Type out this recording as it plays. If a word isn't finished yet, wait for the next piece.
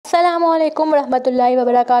अस्सलामुअलैकुम रहमतुल्लाहि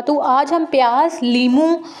वबरकातुहू। आज हम प्याज, लीमू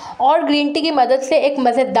और ग्रीन टी की मदद से एक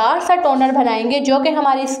मज़ेदार सा टोनर बनाएंगे जो कि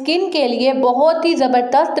हमारी स्किन के लिए बहुत ही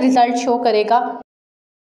ज़बरदस्त रिज़ल्ट शो करेगा।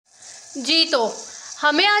 जी तो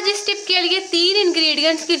हमें आज इस टिप के लिए 3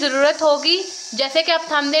 इंग्रेडिएंट्स की ज़रूरत होगी, जैसे कि आप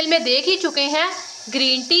थंबनेल में देख ही चुके हैं।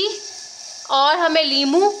 ग्रीन टी और हमें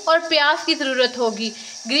लीमू और प्याज की ज़रूरत होगी।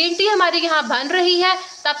 ग्रीन टी हमारी यहाँ बन रही है,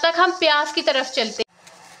 तब तक हम प्याज की तरफ चलते हैं।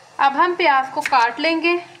 अब हम प्याज को काट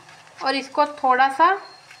लेंगे और इसको थोड़ा सा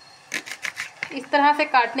इस तरह से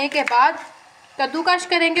काटने के बाद कद्दूकश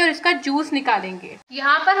करेंगे और इसका जूस निकालेंगे।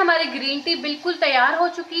 यहाँ पर हमारी ग्रीन टी बिल्कुल तैयार हो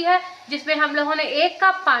चुकी है, जिसमें हम लोगों ने 1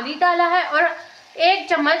 कप पानी डाला है और 1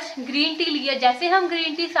 चम्मच ग्रीन टी ली है। जैसे हम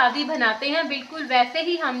ग्रीन टी सादी बनाते हैं बिल्कुल वैसे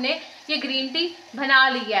ही हमने ये ग्रीन टी बना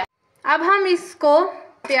ली है। अब हम इसको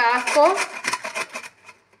प्याज को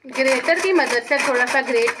ग्रेटर की मदद से थोड़ा सा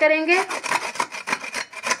ग्रेट करेंगे।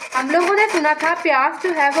 हम लोगों ने सुना था प्याज जो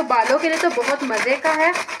है वो बालों के लिए तो बहुत मज़े का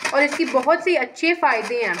है और इसकी बहुत सी अच्छे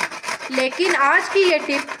फ़ायदे हैं, लेकिन आज की ये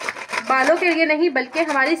टिप बालों के लिए नहीं बल्कि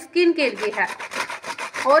हमारी स्किन के लिए है।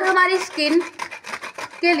 और हमारी स्किन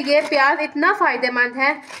के लिए प्याज इतना फ़ायदेमंद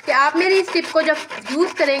है कि आप मेरी इस टिप को जब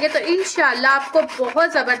यूज़ करेंगे तो इंशाल्लाह आपको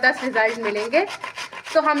बहुत ज़बरदस्त रिज़ल्ट मिलेंगे।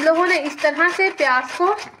 तो हम लोगों ने इस तरह से प्याज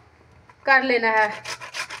को कर लेना है।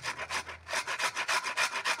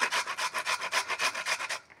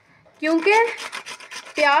 क्योंकि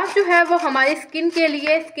प्याज जो है वो हमारी स्किन के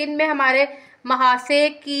लिए, स्किन में हमारे महासे,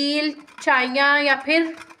 कील, छाइयाँ या फिर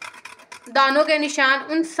दानों के निशान,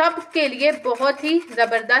 उन सब के लिए बहुत ही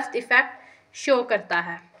ज़बरदस्त इफ़ेक्ट शो करता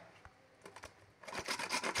है।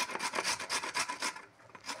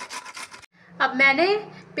 अब मैंने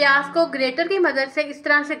प्याज को ग्रेटर की मदद से इस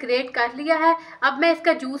तरह से ग्रेट कर लिया है। अब मैं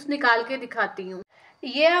इसका जूस निकाल के दिखाती हूँ।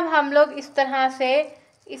 ये अब हम लोग इस तरह से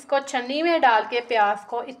इसको छन्नी में डाल के प्याज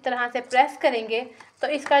को इस तरह से प्रेस करेंगे तो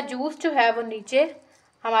इसका जूस जो है वो नीचे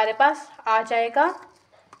हमारे पास आ जाएगा।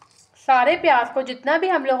 सारे प्याज को जितना भी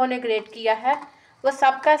हम लोगों ने ग्रेट किया है वो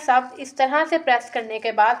सब का सब इस तरह से प्रेस करने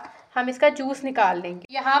के बाद हम इसका जूस निकाल लेंगे।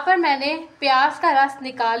 यहाँ पर मैंने प्याज का रस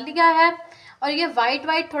निकाल लिया है और ये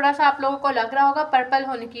वाइट थोड़ा सा आप लोगों को लग रहा होगा पर्पल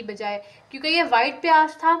होने की बजाय, क्योंकि ये वाइट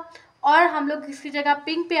प्याज था और हम लोग इसकी जगह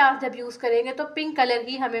पिंक प्याज जब यूज़ करेंगे तो पिंक कलर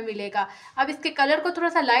ही हमें मिलेगा। अब इसके कलर को थोड़ा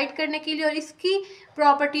सा लाइट करने के लिए और इसकी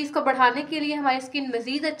प्रॉपर्टीज़ को बढ़ाने के लिए, हमारी स्किन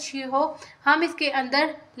मज़ीद अच्छी हो, हम इसके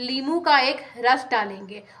अंदर लीमू का एक रस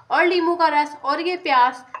डालेंगे और लीमू का रस और ये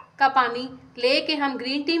प्याज का पानी लेके हम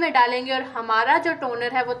ग्रीन टी में डालेंगे और हमारा जो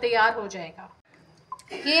टोनर है वो तैयार हो जाएगा।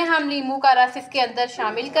 ये हम लीमू का रस इसके अंदर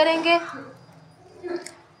शामिल करेंगे,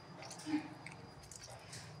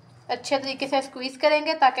 अच्छे तरीके से स्क्वीज़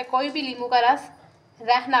करेंगे ताकि कोई भी लीमू का रस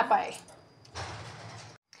रह ना पाए।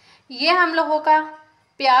 ये हम लोगों का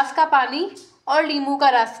प्याज का पानी और लीमू का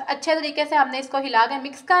रस अच्छे तरीके से हमने इसको हिला के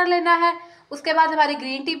मिक्स कर लेना है। उसके बाद हमारी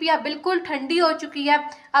ग्रीन टी भी अब बिल्कुल ठंडी हो चुकी है।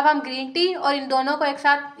 अब हम ग्रीन टी और इन दोनों को एक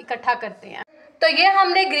साथ इकट्ठा करते हैं। तो ये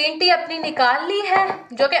हमने ग्रीन टी अपनी निकाल ली है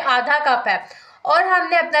जो कि आधा कप है, और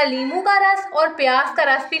हमने अपना लीमू का रस और प्याज का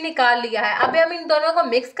रस भी निकाल लिया है। अब हम इन दोनों को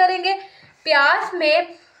मिक्स करेंगे। प्याज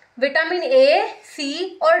में विटामिन ए,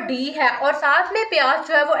 सी और डी है और साथ में प्याज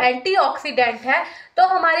जो है वो एंटीऑक्सीडेंट है, तो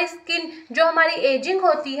हमारी स्किन जो हमारी एजिंग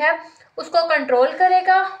होती है उसको कंट्रोल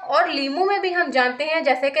करेगा। और लीमू में भी हम जानते हैं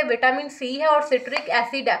जैसे कि विटामिन सी है और सिट्रिक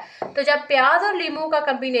एसिड है, तो जब प्याज और लीमू का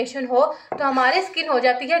कम्बिनेशन हो तो हमारी स्किन हो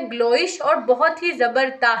जाती है ग्लोइश और बहुत ही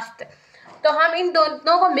ज़बरदस्त। तो हम इन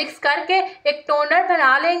दोनों को मिक्स करके एक टोनर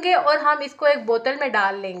बना लेंगे और हम इसको एक बोतल में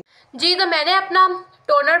डाल लेंगे। जी तो मैंने अपना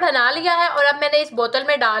टोनर बना लिया है और अब मैंने इस बोतल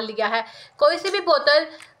में डाल लिया है। कोई सी भी बोतल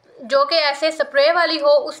जो कि ऐसे स्प्रे वाली हो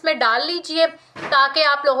उसमें डाल लीजिए ताकि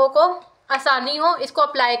आप लोगों को आसानी हो इसको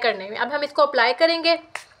अप्लाई करने में। अब हम इसको अप्लाई करेंगे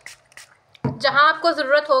जहां आपको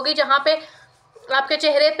ज़रूरत होगी, जहां पे आपके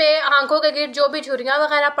चेहरे पे, आंखों के गिर्द जो भी झुर्रियाँ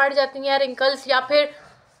वगैरह पड़ जाती हैं, रिंकल्स या फिर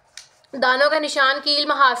दानों के निशान, कील,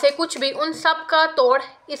 महासे, कुछ भी, उन सब का तोड़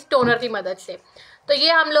इस टोनर की मदद से। तो ये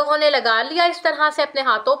हम लोगों ने लगा लिया इस तरह से अपने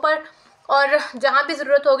हाथों पर, और जहाँ भी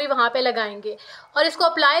ज़रूरत होगी वहाँ पे लगाएंगे। और इसको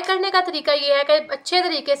अप्लाई करने का तरीका ये है कि अच्छे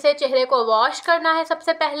तरीके से चेहरे को वॉश करना है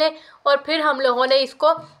सबसे पहले, और फिर हम लोगों ने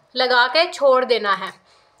इसको लगा के छोड़ देना है।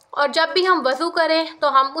 और जब भी हम वज़ू करें तो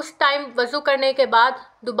हम उस टाइम वज़ू करने के बाद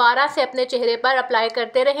दोबारा से अपने चेहरे पर अप्लाई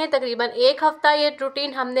करते रहें। तकरीबन 1 हफ़्ता ये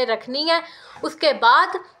रूटीन हमने रखनी है। उसके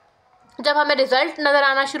बाद जब हमें रिज़ल्ट नज़र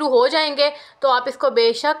आना शुरू हो जाएंगे तो आप इसको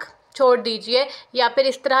बेशक छोड़ दीजिए, या फिर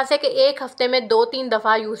इस तरह से कि 1 हफ़्ते में 2-3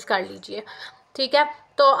 दफ़ा यूज़ कर लीजिए, ठीक है।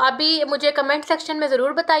 तो अभी मुझे कमेंट सेक्शन में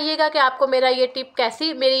ज़रूर बताइएगा कि आपको मेरी ये टिप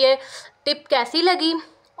कैसी लगी।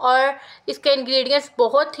 और इसके इंग्रेडिएंट्स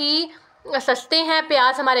बहुत ही सस्ते हैं,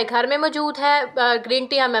 प्याज हमारे घर में मौजूद है, ग्रीन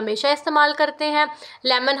टी हम हमेशा इस्तेमाल करते हैं,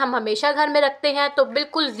 लेमन हम हमेशा घर में रखते हैं, तो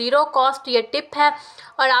बिल्कुल ज़ीरो कॉस्ट ये टिप है।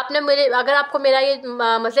 और अगर आपको मेरा ये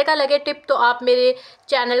मज़े का लगे टिप तो आप मेरे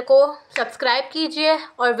चैनल को सब्सक्राइब कीजिए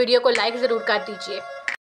और वीडियो को लाइक ज़रूर कर दीजिए।